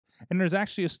And there's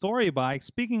actually a story by,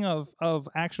 speaking of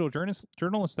actual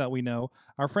journalists that we know,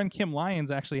 our friend Kim Lyons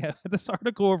actually had this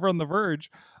article over on The Verge.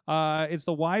 It's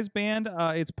the Wyze Band.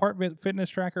 It's part fitness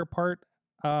tracker, part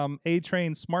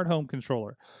A-Train smart home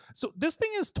controller. So this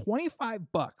thing is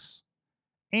 $25,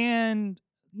 and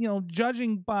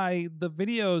judging by the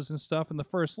videos and stuff and the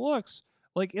first looks,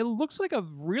 like it looks like a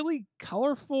really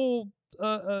colorful,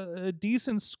 a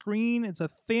decent screen. It's a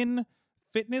thin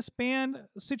fitness band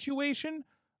situation,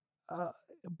 uh,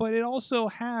 but it also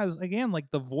has, again,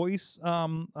 like the voice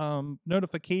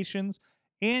notifications,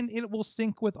 and it will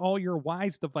sync with all your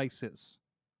Wyze devices.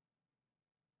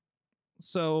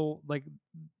 So like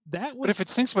that But if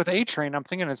was it syncs with A-Train, I'm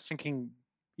thinking it's syncing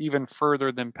even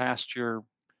further than past your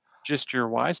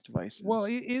Wyze well,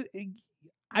 devices.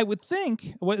 I would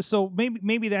think. So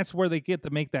maybe that's where they get to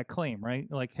make that claim, right?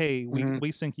 Like, hey, we Mhm.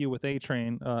 we sync you with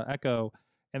A-Train Echo,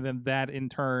 and then that in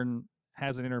turn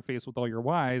has an interface with all your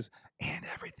Ys and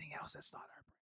everything else that's not our